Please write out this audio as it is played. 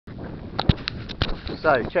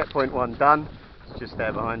So, checkpoint 1 done, just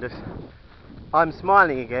there behind us. I'm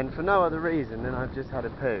smiling again for no other reason than I've just had a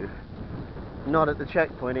poo. Not at the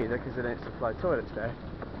checkpoint either, because they don't supply toilets there.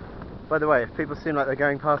 By the way, if people seem like they're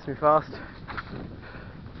going past me fast,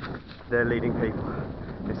 they're leading people.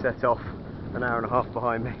 They set off an hour and a half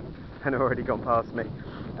behind me and have already gone past me.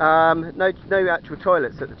 No actual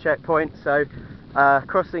toilets at the checkpoint, so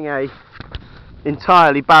crossing a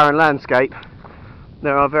entirely barren landscape,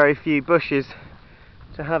 there are very few bushes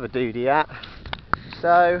to have a doody at,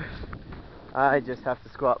 so I just have to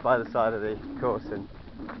squat by the side of the course and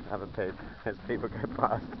have a poop as people go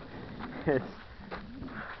past. It's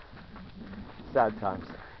sad times.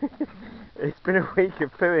 It's been a week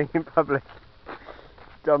of pooing in public,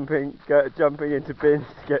 jumping into bins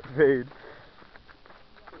to get food,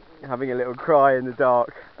 having a little cry in the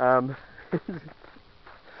dark.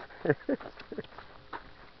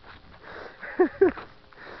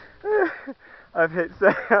 I've hit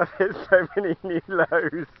so many new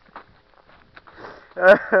lows.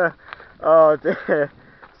 Oh dear,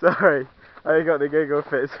 sorry, I got the giggle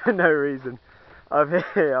fits for no reason. I've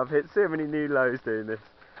hit so many new lows doing this.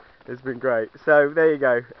 It's been great. So there you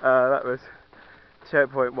go. That was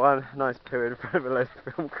checkpoint 1. Nice poo in front of a load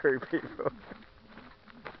of film crew people.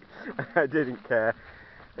 I didn't care.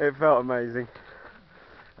 It felt amazing.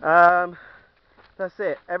 That's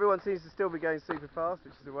it. Everyone seems to still be going super fast,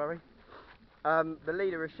 which is a worry. The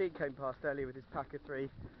leader Rashid came past earlier with his pack of 3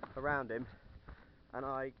 around him, and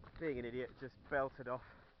I, being an idiot, just belted off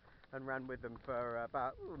and ran with them for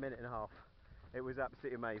about a minute and a half. It was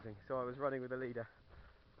absolutely amazing. So I was running with the leader.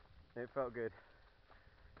 It felt good.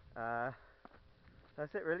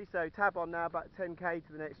 That's it really. So tab on now, about 10k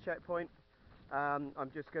to the next checkpoint.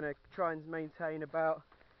 I'm just going to try and maintain about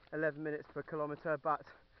 11 minutes per kilometre, but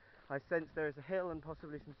I sense there is a hill and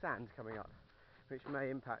possibly some sand coming up, which may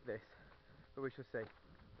impact this, but we shall see.